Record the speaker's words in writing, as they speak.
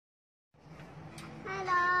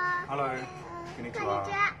Hello. Konnichiwa.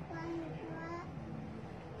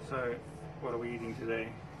 So, what are we eating today?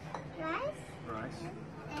 Rice.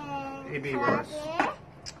 Ebi rice.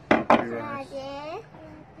 Ebi rice.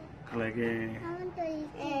 Kalage.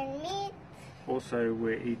 And meat. Also,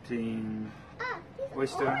 we're eating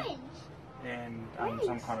oyster and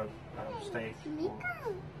some kind of steak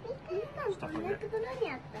or stuff like that.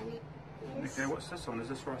 Okay, what's this one? Is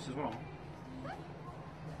this rice as well?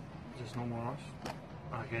 Is this normal rice?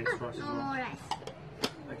 Okay, it's rice as well.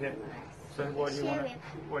 Okay. So what do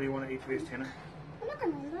you want to eat for this, Tina?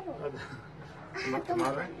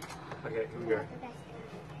 Tomato? Okay, here we go.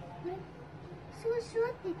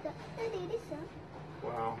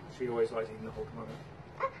 Wow, she always likes eating the whole tomato.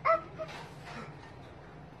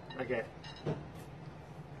 Okay.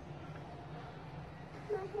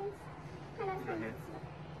 Okay.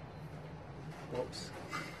 Whoops.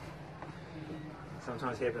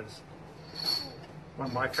 Sometimes happens. One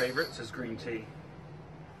of my favourites is green tea.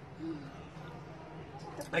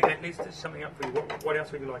 Okay, let's do something up for you. What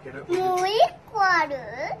else would you like in it? もう一個ある？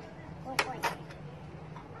ここに。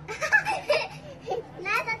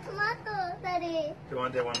なんだトマトだれ。Do you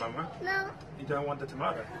want that one, Mama? No. You don't want the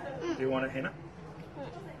tomato? Do you want it, Hannah?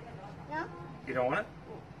 No. You don't want it?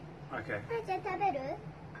 Okay. じゃあ食べる？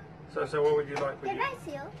 So what would you like? でライス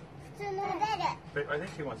よ。普通の食べる。 But I think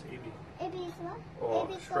she wants ebi. エビスは？ Or エ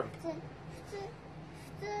ビと shrimp.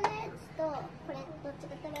 普通のやつとこれどっち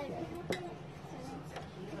が食べる？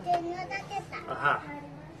でのだけだ。Aha.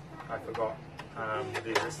 I forgot.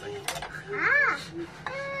 Do this thing.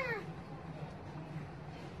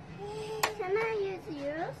 Can I use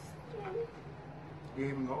yours? You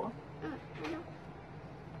even got one?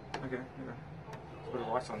 Okay. There's a bit of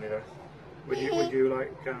rice on there though. Would you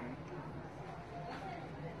like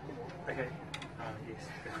Okay. Yes.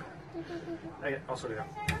 Okay, I'll sort it out.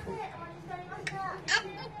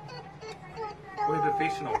 We're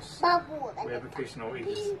professionals. We're professional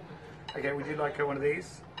eaters. Okay, would you like one of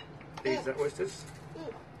these? These are oysters.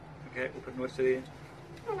 Okay, we'll put an oyster there.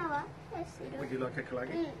 Would you like a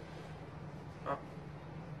kalagi? Oh.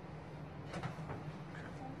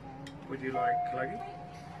 Would you like kalagi?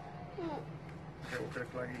 Okay, we'll put a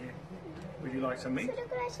kalagi here. Would you like some meat?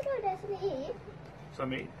 Some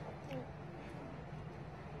meat?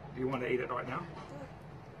 Do you want to eat it right now?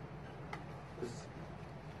 It's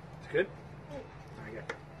good? Okay.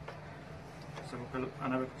 So we'll put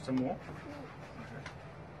some more?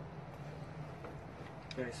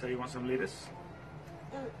 Okay, so you want some lettuce?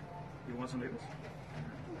 You want some lettuce?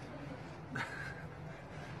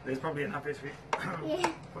 There's probably enough here for you.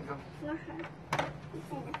 Yeah. Put down.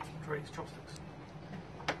 Try these chopsticks.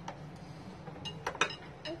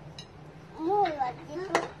 もう終わって取っ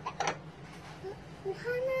た。お花。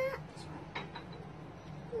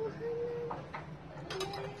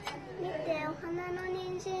見て、お花の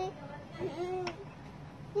人参。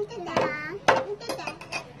見てた？見てた？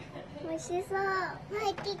美味しそう。は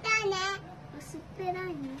い、来たね。薄っぺらいね。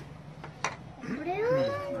これを。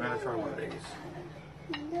I'm gonna try one of these.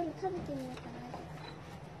 なんだろう、食べてみようかな。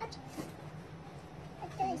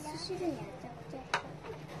寿司類やっちゃって。こ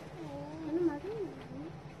の丸いのね。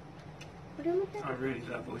これも食べて。I really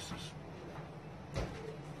love oysters.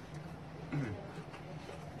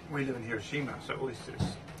 We live in Hiroshima, so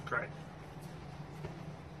oysters, great.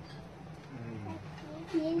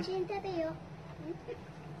 人参食べよう。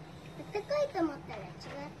高いと思ったら違っ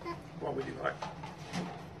た。What would you like?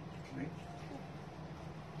 Me?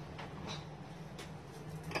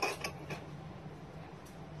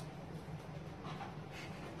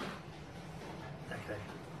 Okay.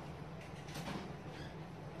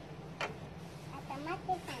 頭って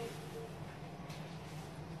たの。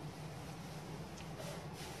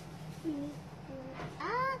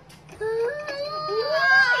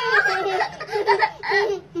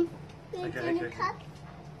Can you cut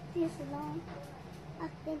this long? Oh,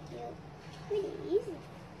 thank you. Pretty easy.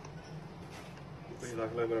 Would you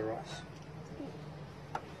like a little bit of rice?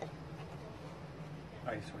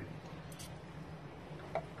 Hey, sweetie.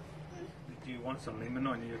 Do you want some lemon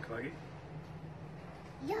on your kalagi?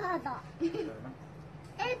 やだ。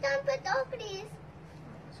Don't Don't put all, please.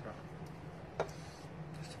 That's right.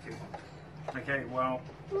 Just a few. Okay, well,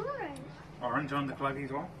 orange on the kalagi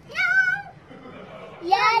as well? Yeah.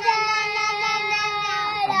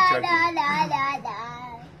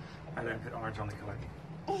 I don't put orange on the kalagi.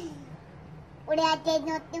 俺当て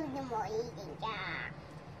乗ってもいいじゃ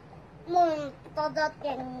ん。もうだっ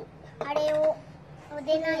てあれを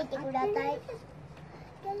出ないでください。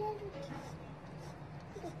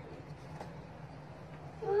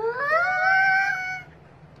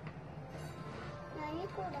何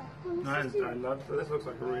No, I love this. Looks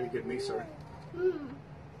like a really good miso.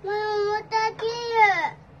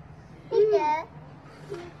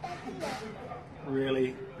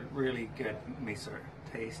 Really, really good miso.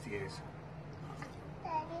 Tasty as.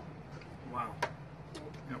 Wow.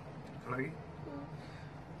 Yep. Kalagi?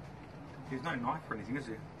 There's no knife or anything, is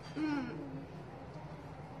there?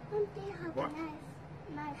 What?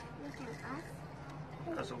 Knife we can ask.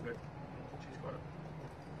 That's all good. She's got it.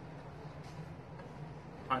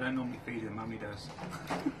 I don't normally feed her, Mummy does.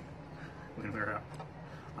 When we're out.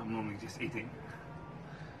 I'm normally just eating.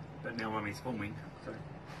 But now Mummy's filming,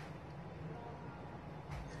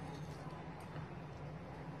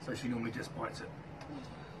 so she normally just bites it.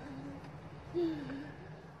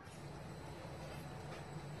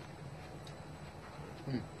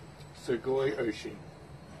 Sugoi Oshi.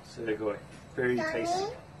 Sugoi. Very tasty.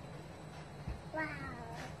 Wow.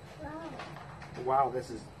 Wow, this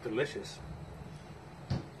is delicious.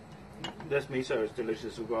 This miso is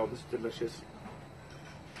delicious as well. This is delicious.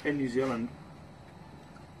 In New Zealand,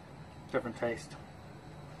 different taste.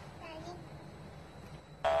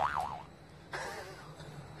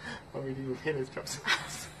 I'm eating with Hannah's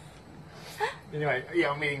chopsticks. Anyway, yeah,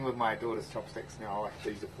 I'm eating with my daughter's chopsticks now. I'll have to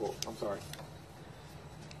use a fork. I'm sorry.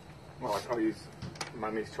 Well, I'll use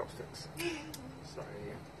Mummy's chopsticks. So,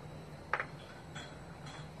 yeah.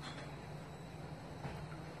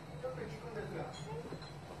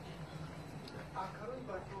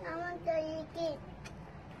 I want to eat it.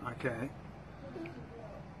 Okay.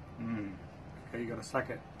 Okay, you gotta suck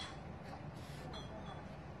it.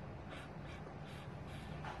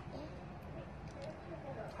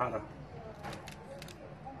 Harder.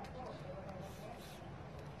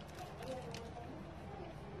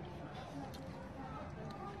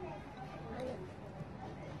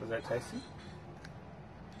 Was that tasty?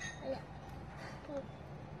 Yeah.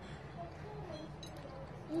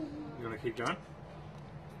 You wanna keep going?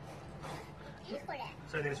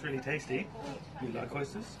 So that's really tasty. You like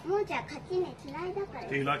oysters?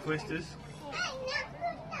 Do you like oysters?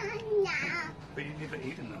 But you've never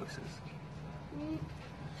eaten oysters.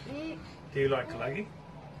 Do you like kalagi?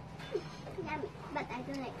 But I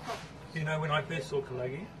don't like pork. You know, when I first saw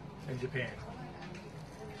kalagi in Japan,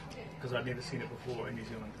 because I'd never seen it before in New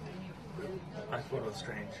Zealand, I thought it was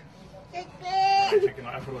strange. I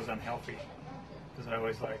thought it was unhealthy, because I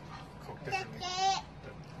always like cook differently.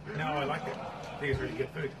 But no, I like it. I think it's really good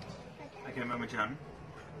food. Okay, Mama Jan,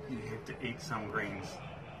 you have to eat some greens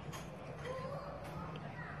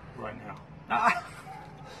right now. Ah!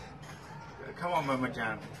 Come on, Mama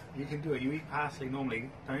Jan. You can do it. You eat parsley normally.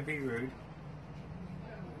 Don't be rude.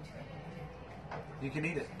 You can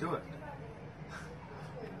eat it. Do it.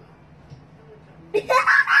 So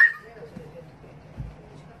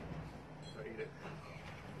eat it.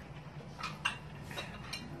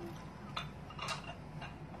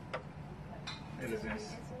 It is nice.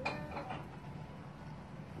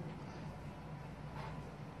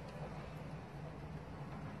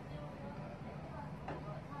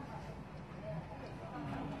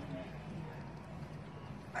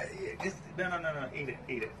 No,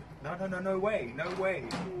 eat it. No way.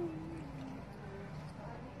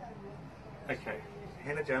 Okay,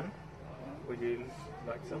 Hannah Jan, would you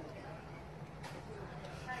like some?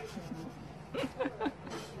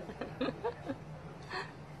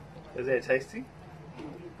 Is that tasty?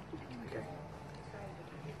 Okay.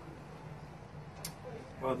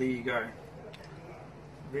 Well, there you go.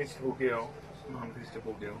 Vegetable girl,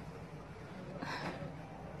 non-vegetable girl.